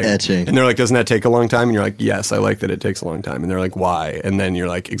 old-fashioned etching. Etching. And they're like, doesn't that take a long time? And you're like, yes, I like that it takes a long time. And they're like, why? And then you're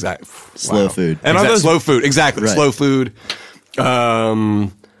like, Slow food. And all those- slow food. Exactly. Right. Slow food.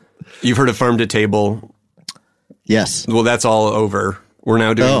 You've heard of farm to table. Yes. Well, that's all over. We're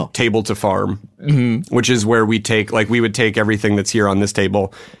now doing Oh. table to farm, which is where we would take everything that's here on this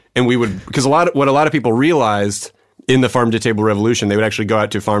table, and we would, because what a lot of people realized in the farm to table revolution, they would actually go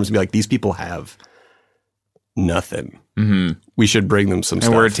out to farms and be like, these people have nothing. Mm-hmm. We should bring them some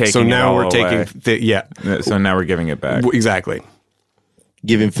stuff. we're taking so it now all we're taking, away. So now we're giving it back. exactly.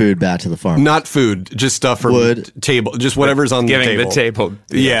 Giving food back to the farm. Not food, just stuff from Wood. table, just whatever's on Giving the table. the table.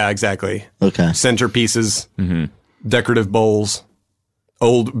 Yeah, exactly. Okay. Centerpieces, decorative bowls,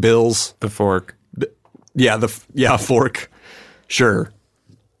 old bills. The fork. Yeah, fork. Sure.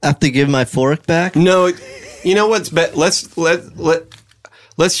 I have to give my fork back? No, you know what's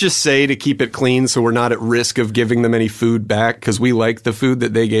let's just say, to keep it clean, so we're not at risk of giving them any food back, because we like the food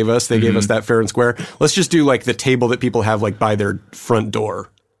that they gave us. They gave us that fair and square. Let's just do like the table that people have like by their front door.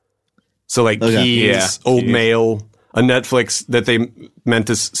 So like Okay. keys, Yeah. old Keys. mail, a Netflix that they meant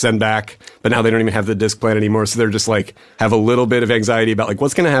to send back, but now they don't even have the disc plan anymore. So they're just like have a little bit of anxiety about like,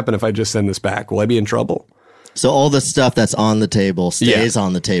 what's going to happen if I just send this back? Will I be in trouble? So all the stuff that's on the table stays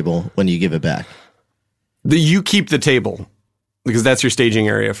on the table when you give it back. You keep the table because that's your staging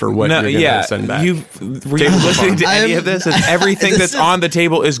area for what you're going to send back. Were you listening to any of this? Everything that's on the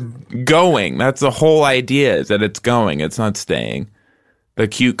table is going. That's the whole idea, is that it's going. It's not staying. The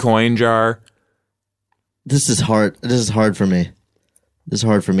cute coin jar. This is hard. This is hard for me. This is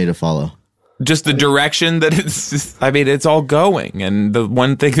hard for me to follow. Just the direction that it's all going. And the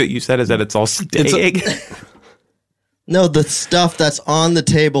one thing that you said is that it's all staying. No, the stuff that's on the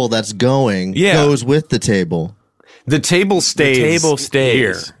table that's going goes with the table. The table stays. The table stays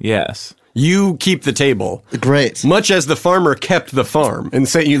here. Yes. You keep the table. Great. Much as the farmer kept the farm and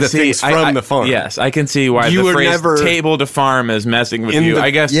sent you the things from the farm. Yes, I can see why the phrase table to farm is messing with you.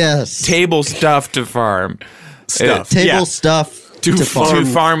 I guess table stuff to farm. Table stuff to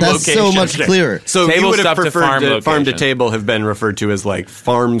farm That's location. So much clearer. So table you would have stuff to preferred farm to table have been referred to as like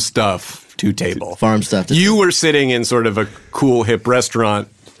farm stuff to table. Farm stuff to You were sitting in sort of a cool hip restaurant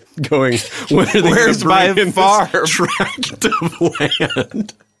going, where's my farm? Tract of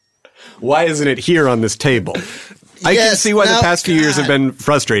land. Why isn't it here on this table? I can see why the past few years have been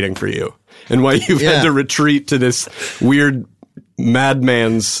frustrating for you and why you've had to retreat to this weird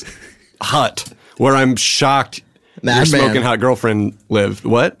madman's hut where I'm shocked your smoking hot girlfriend lived.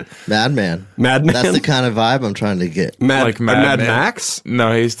 What? Madman. Madman? That's the kind of vibe I'm trying to get. Like Mad Max?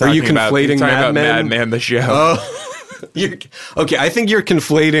 No, he's talking about Mad Men, the show. Oh. Okay, I think you're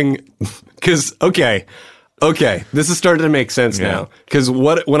conflating because, okay, this is starting to make sense now. Because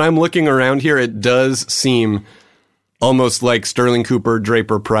when I'm looking around here, it does seem almost like Sterling Cooper,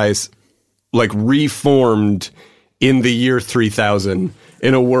 Draper Price, like reformed in the year 3000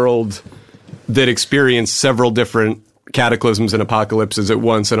 in a world that experienced several different cataclysms and apocalypses at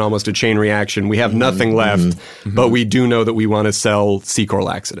once and almost a chain reaction. We have nothing left, but we do know that we want to sell Secor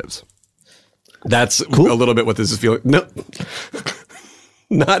laxatives. That's cool. A little bit what this is feeling. No,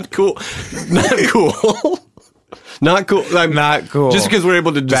 not cool. Not cool. Not cool. Not cool. Just because we're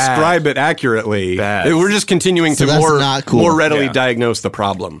able to describe it accurately, we're just continuing to more readily diagnose the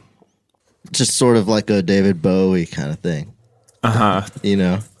problem. Just sort of like a David Bowie kind of thing. You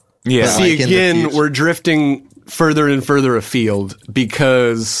know? Yeah. See, again, we're drifting further and further afield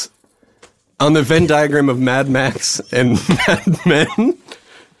because on the Venn diagram of Mad Max and Mad Men,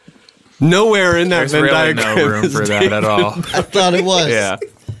 nowhere in that Venn diagram no room for that at all. I thought it was. Yeah.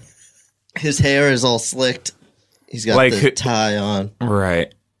 His hair is all slicked. He's got the tie on.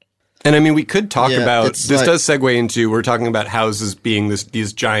 Right. And I mean, we could talk about, this does segue into, we're talking about houses being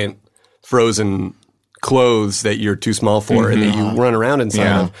these giant frozen clothes that you're too small for and that you run around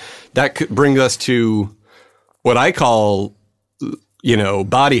inside of. That could bring us to what I call,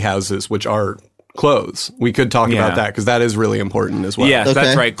 body houses, which are clothes. We could talk about that because that is really important as well. Yes,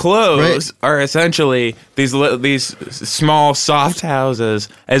 that's right. Clothes are essentially these small, soft houses,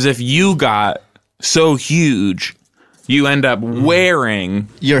 as if you got so huge, you end up wearing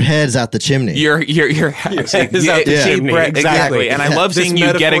your head's out the chimney. Your head is out the chimney. Exactly. And I love seeing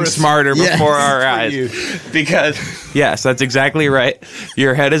you getting smarter before our eyes. Because yes, that's exactly right.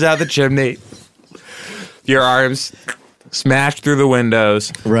 Your head is out the chimney. Your arms smashed through the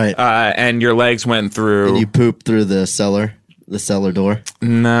windows. Right. And your legs went through. And you poop through the cellar door.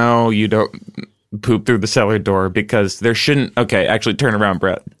 No, you don't poop through the cellar door because there shouldn't. Okay, actually turn around,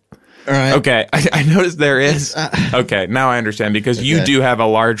 Brett. All right. Okay, I noticed there is. Okay, now I understand because you do have a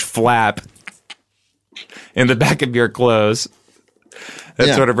large flap in the back of your clothes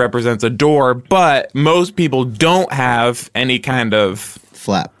that sort of represents a door, but most people don't have any kind of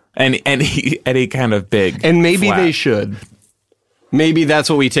flap, any kind of big. And maybe flap. they should. Maybe that's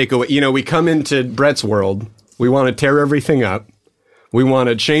what we take away. We come into Brett's world. We want to tear everything up. We want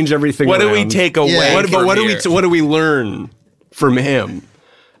to change everything. What around. do we take away? What do we learn from him?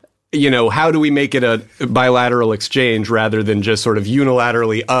 How do we make it a bilateral exchange rather than just sort of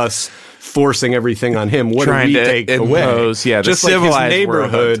unilaterally us forcing everything on him? What do we take away? Yeah, just like his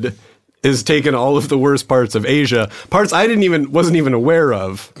neighborhood is taking all of the worst parts of Asia, parts I wasn't even aware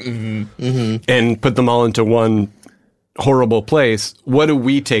of, and put them all into one horrible place. What do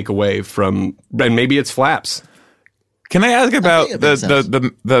we take away from? And maybe it's flaps. Can I ask about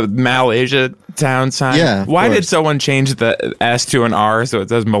the Malaysia town sign? Yeah. Why did someone change the S to an R so it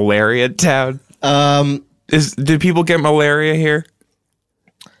says malaria town? Did people get malaria here?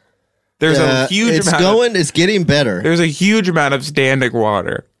 There's a huge amount. It's getting better. There's a huge amount of standing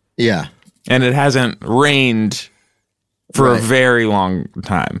water. Yeah. And it hasn't rained for a very long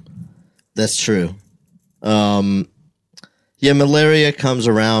time. That's true. Malaria comes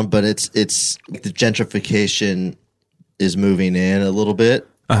around, but it's the gentrification is moving in a little bit.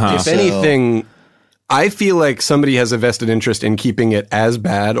 If anything, I feel like somebody has a vested interest in keeping it as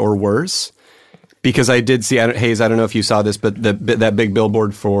bad or worse, because I did see, Hayes, I don't know if you saw this, but that big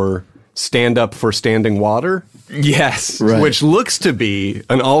billboard for Stand Up for Standing Water. Yes. Right. Which looks to be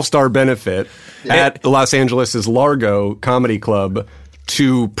an all-star benefit at Los Angeles' Largo Comedy Club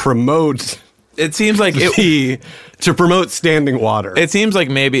to promote... It seems like to promote standing water. It seems like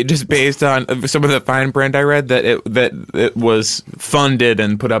maybe just based on some of the fine print I read that it was funded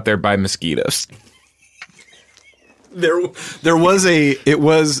and put up there by mosquitoes. It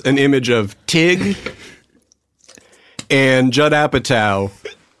was an image of Tig and Judd Apatow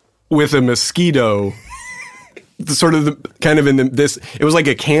with a mosquito, sort of it was like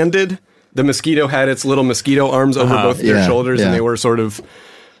a candid. The mosquito had its little mosquito arms over both their shoulders, and they were sort of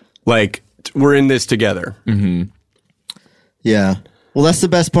like, we're in this together. Mm-hmm. Yeah. Well, that's the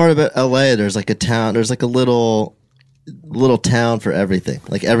best part about LA. There's like a town. There's like a little town for everything.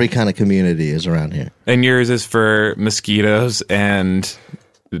 Like every kind of community is around here. And yours is for mosquitoes and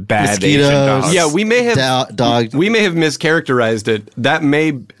bad Asian Mosquitoes. dogs. Yeah, we may have dog. we may have mischaracterized it. That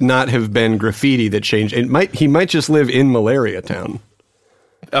may not have been graffiti that changed. He might just live in Malaria Town.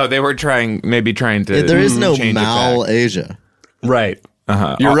 Oh, they were trying to. There is no change it Mal back. Asia. Right.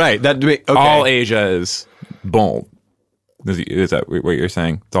 Uh-huh. You're right. Okay. All Asia is bon. Is that what you're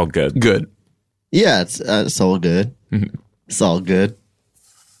saying? It's all good. Good. Yeah, it's all good. It's all good.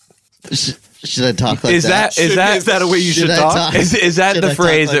 Should I talk like that? Is that a way you should I talk? Is that Should the I talk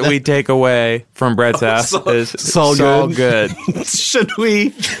phrase like that we take away from Brett's house? It's all good.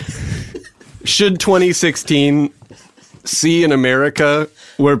 Should 2016 see an America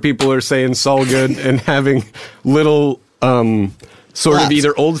where people are saying "sol good" and having little sort of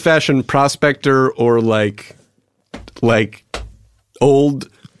either old-fashioned prospector or like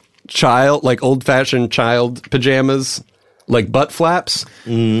old-fashioned child pajamas, like butt flaps,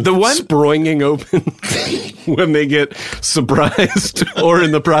 the one springing open when they get surprised, or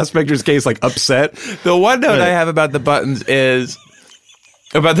in the prospector's case, like upset. The one note I have about the buttons is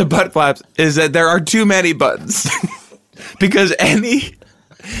about the butt flaps is that there are too many buttons because any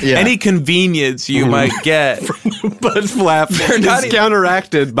convenience you might get Butt flap not is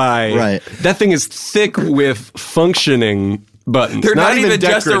counteracted by that thing is thick with functioning buttons. They're not even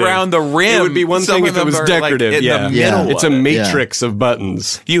just decorative. around the rim. It would be one Some thing of if it them was are, like, decorative. in the middle It's a of it. matrix of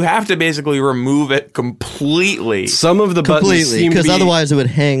buttons. You have to basically remove it completely. Some of the buttons Completely, seem to because be other it would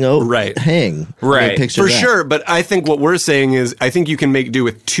hang over. Right. Hang. Right. Picture for that. sure. But I think what we're saying is, I think you can make do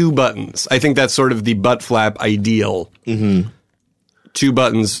with two buttons. I think that's sort of the butt flap ideal. Mm-hmm. Two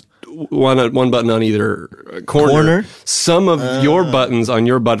buttons. One button on either corner. Some of your buttons on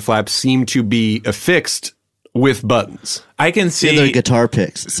your butt flaps seem to be affixed with buttons. I can see They're guitar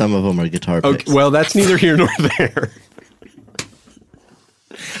picks. Some of them are guitar picks. Okay, well, that's neither here nor there.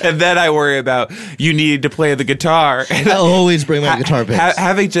 and then I worry about you needing to play the guitar. I always bring my guitar picks.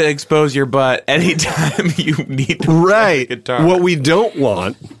 Having to expose your butt anytime you need to Right. play the guitar. What we don't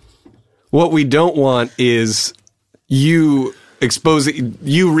want is you exposing,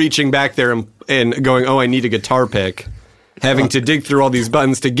 you reaching back there and going, oh, I need a guitar pick. Having to dig through all these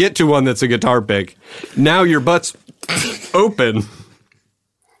buttons to get to one that's a guitar pick. Now your butt's open.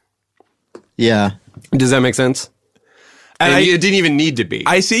 Yeah. Does that make sense? And it didn't even need to be.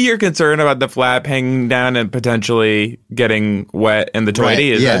 I see your concern about the flap hanging down and potentially getting wet in the toilet.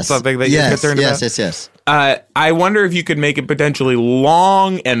 Is that something that you're concerned about? Yes. I wonder if you could make it potentially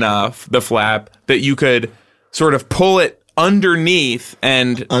long enough, the flap, that you could sort of pull it underneath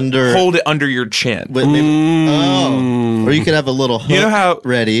and hold it under your chin. Wait, maybe, or you could have a little hook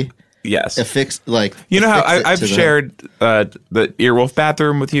ready. Yes. Affixed, like, you know how affix it I've to shared the Earwolf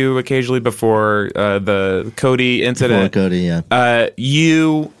bathroom with you occasionally before the Cody incident. Before Cody, yeah.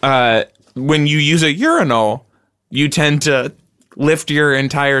 When you use a urinal, you tend to lift your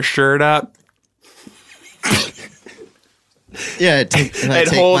entire shirt up. Yeah, I take my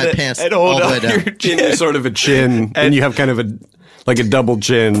pants all the way down. Chin. Sort of a chin, and you have kind of a double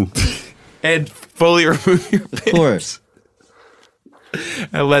chin. And fully remove your pants. Of course.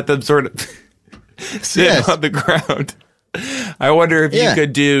 And let them sort of sit on the ground. I wonder if you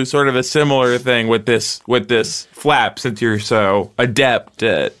could do sort of a similar thing with this flap, since you're so adept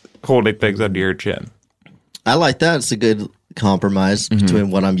at holding things under your chin. I like that. It's a good compromise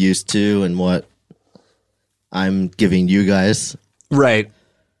between what I'm used to and what I'm giving you guys. Right.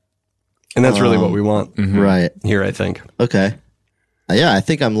 And that's really what we want. Right. Here, I think. Okay. Yeah, I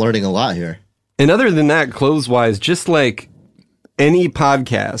think I'm learning a lot here. And other than that, clothes-wise, just like any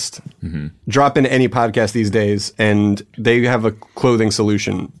podcast, drop in any podcast these days, and they have a clothing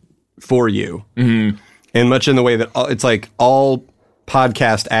solution for you. And much in the way that it's like all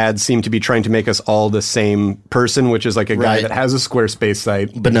podcast ads seem to be trying to make us all the same person, which is like a guy Right. that has a Squarespace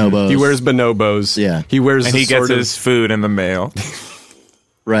site. Bonobos. He wears bonobos. Yeah. He wears And he gets his food in the mail.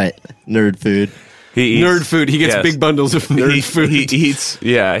 Right. Nerd food. He eats, nerd food. He gets yes. big bundles of nerd food. He eats.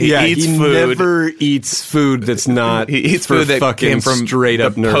 Yeah, he yeah, eats he food. never eats food that's not. He eats for food that fucking came from straight the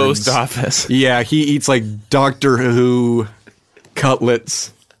up nerds. post office. Yeah, he eats like Doctor Who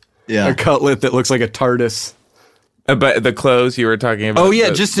cutlets. Yeah. A cutlet that looks like a TARDIS. But the clothes you were talking about. Oh yeah,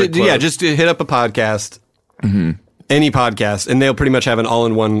 the just clothes. to hit up a podcast, any podcast, and they'll pretty much have an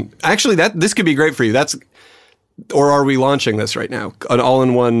all-in-one. Actually, this could be great for you. Or are we launching this right now? An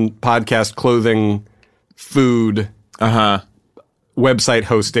all-in-one podcast, clothing, food, website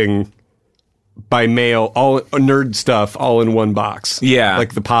hosting by mail, all nerd stuff, all in one box. Yeah.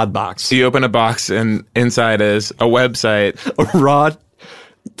 Like the pod box. So you open a box and inside is a website. A raw,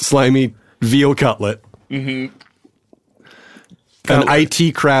 slimy veal cutlet. Mm-hmm. An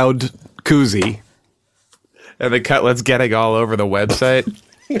IT crowd koozie. And the cutlet's getting all over the website.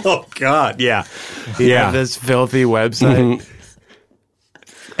 Oh God, yeah, You have this filthy website.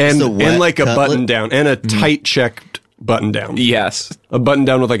 and Just a wet and like a cutlet? button down and a tight checked button down. Yes. A button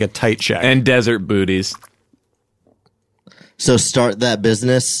down with like a tight check. And desert booties. So start that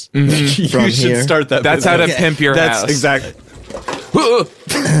business you from should here. start that. That's how to business. pimp your That's house. exactly.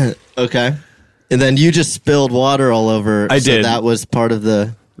 Okay. And then you just spilled water all over. I so did. That was part of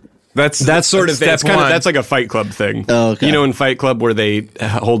the. That's Sort of step it's kind one. of that's like a Fight Club thing. Oh, okay. You know, in Fight Club where they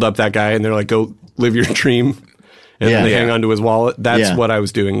hold up that guy and they're like, "Go live your dream," and Yeah. then they Yeah. hang onto his wallet. That's Yeah. what I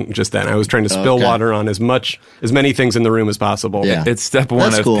was doing just then. I was trying to spill Okay. water on as many things in the room as possible. Yeah. It's step one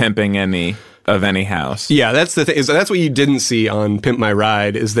That's of cool. pimping any house. Yeah, that's the thing. Is that's what you didn't see on Pimp My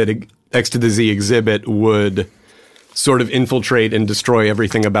Ride is that X to the Z exhibit would sort of infiltrate and destroy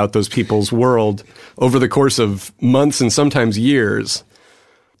everything about those people's world over the course of months and sometimes years.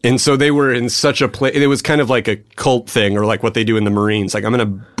 And so they were in such a place. It was kind of like a cult thing, or like what they do in the Marines. Like, I'm going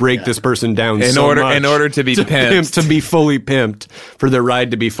to break this person down In order to be pimped. to be fully pimped, for their ride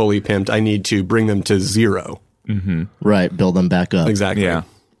to be fully pimped, I need to bring them to zero. Right. Build them back up. Exactly. Yeah.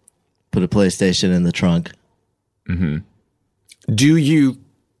 Put a PlayStation in the trunk. Do you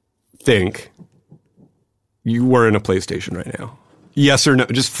think you were in a PlayStation right now? Yes or no?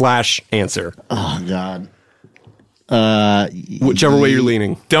 Just flash answer. Oh, God. Whichever way you're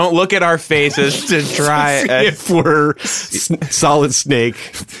leaning. Don't look at our faces to try it. If we're Solid Snake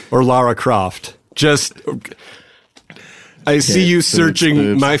or Lara Croft. Just, I see you boobs, searching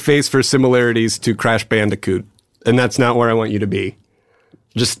boobs. my face for similarities to Crash Bandicoot, and that's not where I want you to be.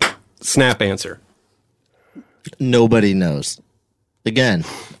 Just snap answer. Nobody knows. Again.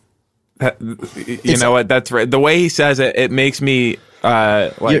 You know what? That's right. The way he says it, it makes me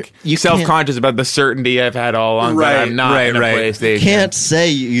You self-conscious about the certainty I've had all along Right, that I'm not right, in a right. PlayStation. Can't say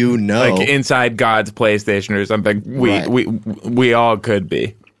you know. Like inside God's PlayStation or something. Right. We all could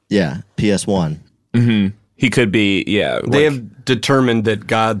be. Yeah. PS1. He could be. Yeah. They like- have determined that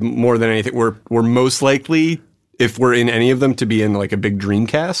God, more than anything, we're most likely, if we're in any of them, to be in like a big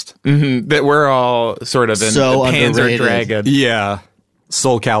Dreamcast. that we're all sort of in So the Panzer underrated. Dragon. Yeah.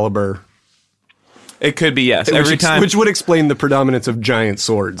 Soul Calibur. It could be, yes. Every time. Which would explain the predominance of giant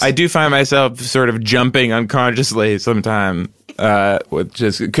swords. I do find myself sort of jumping unconsciously sometime, which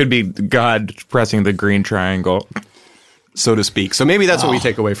is, it could be God pressing the green triangle. so to speak. So maybe that's what we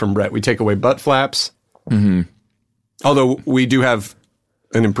take away from Brett. We take away butt flaps. Mm-hmm. Although we do have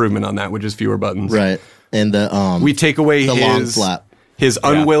an improvement on that, which is fewer buttons. Right. And the We take away the long flap. his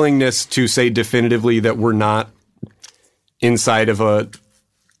unwillingness to say definitively that we're not inside of a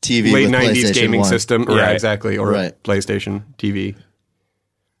TV late with 90s PlayStation gaming 1. system. Yeah, Right. exactly. Or Right. PlayStation TV.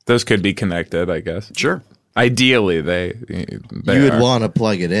 Those could be connected, I guess. Sure. Ideally, they You would want to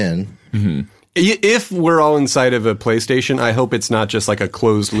plug it in. If we're all inside of a PlayStation, I hope it's not just like a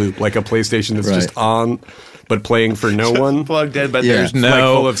closed loop, like a PlayStation that's Right. just on, but playing for no one. plugged in, but Yeah. there's Like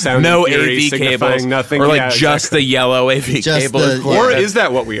no full of sound no and fury, AV signifying cables, nothing. or like Yeah, just exactly. the yellow AV Just cable. the- Or Yeah. is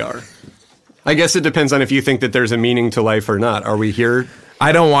that what we are? I guess it depends on if you think that there's a meaning to life or not. Are we here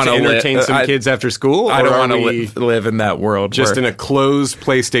I don't want to entertain some kids after school? I don't or are want to we live in that world. just where, in a closed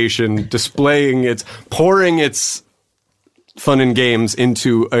PlayStation, pouring its fun and games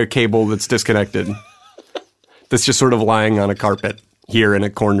into a cable that's disconnected. That's just sort of lying on a carpet here in a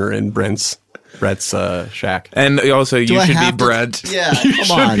corner in Brett's shack. and also you I should be have to- Brent. Yeah, You come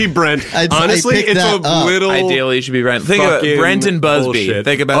should on. be Brent. I Honestly, picked it's a that up. little. Ideally, you should be Brent. Think about fucking Brent and Busby. bullshit.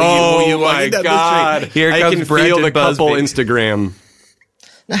 Think about oh you my walking down the god! street. Here I comes can Brent feel and the couple Busby. Instagram.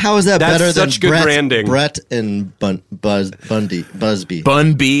 How is that That's better such than good branding. Brett and Busby?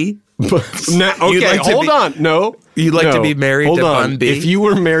 Bun B. Okay, hold on. No. You'd like to be married hold to on. Bun B? If you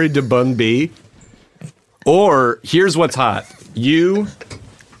were married to Bun B, or here's what's hot. You,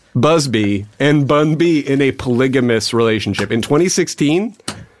 Busby, and Bun B in a polygamous relationship. In 2016,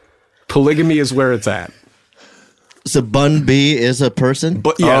 polygamy is where it's at. So Bun B is a person?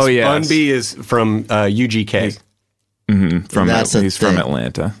 But yes, Oh, yes. Bun B is from UGK. He's from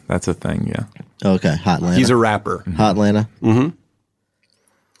Atlanta. That's a thing, yeah. Okay, Hot Atlanta. He's a rapper. Hot Atlanta? Mm-hmm.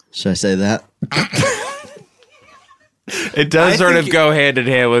 Should I say that? It does sort of go hand in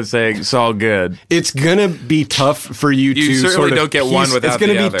hand with saying it's all good. It's gonna be tough for you to certainly sort of don't get one without It's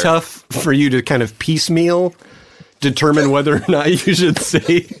gonna the be other. tough for you to kind of piecemeal determine whether or not you should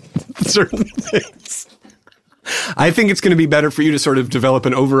say certain things. I think it's going to be better for you to sort of develop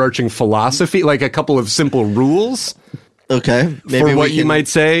an overarching philosophy, like a couple of simple rules. Okay. For what you might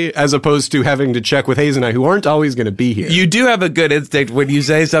say, as opposed to having to check with Hayes and I, who aren't always going to be here. You do have a good instinct when you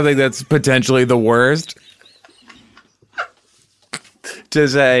say something that's potentially the worst. To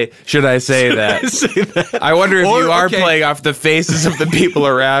say, should I say that? I wonder if you are playing off the faces of the people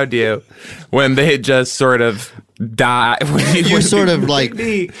around you when they just sort of die. You sort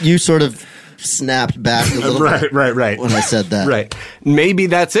of snapped back a little bit. Right. When I said that. Right. Maybe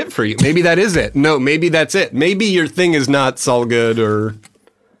that's it for you. Maybe that is it. No, maybe that's it. Maybe your thing is not Solgood or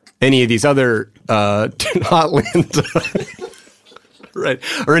any of these other Hotland, right?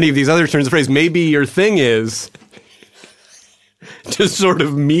 Or any of these other turns of phrase. Maybe your thing is just sort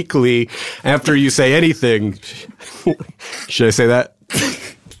of meekly after you say anything. Should I say that?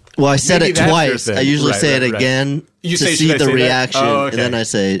 Well, I said Maybe it that's your twice. thing. I usually say it Right. again You to say, see should I the say that? reaction, Oh, okay. and then I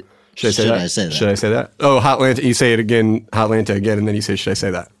say, should I say that? Should I say that? Oh, Hotlanta. You say it again, Hotlanta again, and then you say, should I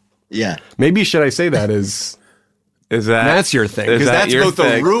say that? Yeah. Maybe should I say that is that's your thing, because that's both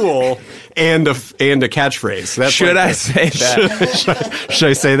a rule and a catchphrase. That's should I say that? Should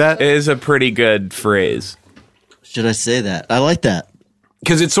I say that? It is a pretty good phrase. Should I say that? I like that.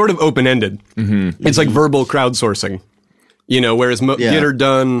 Because it's sort of open-ended. Mm-hmm. It's like verbal crowdsourcing, whereas get or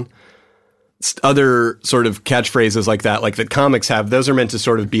done, other sort of catchphrases like that comics have, those are meant to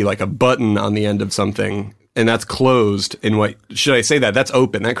sort of be like a button on the end of something, and that's closed. And what should I say that? That's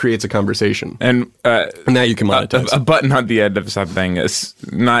open. That creates a conversation. And now you can monetize. A button on the end of something is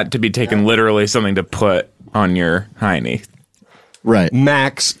not to be taken literally something to put on your hiney. Right.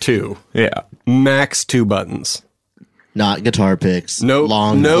 Max 2. Yeah. Max 2 buttons. Not guitar picks. No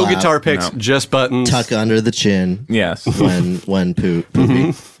flap, guitar picks, just buttons. Tuck under the chin. Yes. When pooping.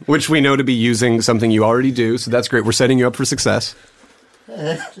 Mm-hmm. Which we know to be using something you already do, so that's great. We're setting you up for success.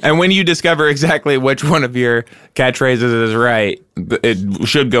 And when you discover exactly which one of your catchphrases is right, it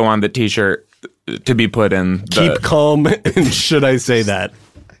should go on the t-shirt to be put in. Keep calm, and should I say that?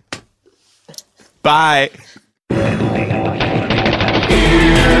 Bye.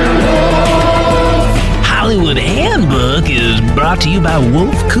 Hollywood Handbook is brought to you by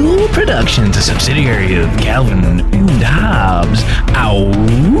Wolf Cool Productions, a subsidiary of Calvin and Hobbes.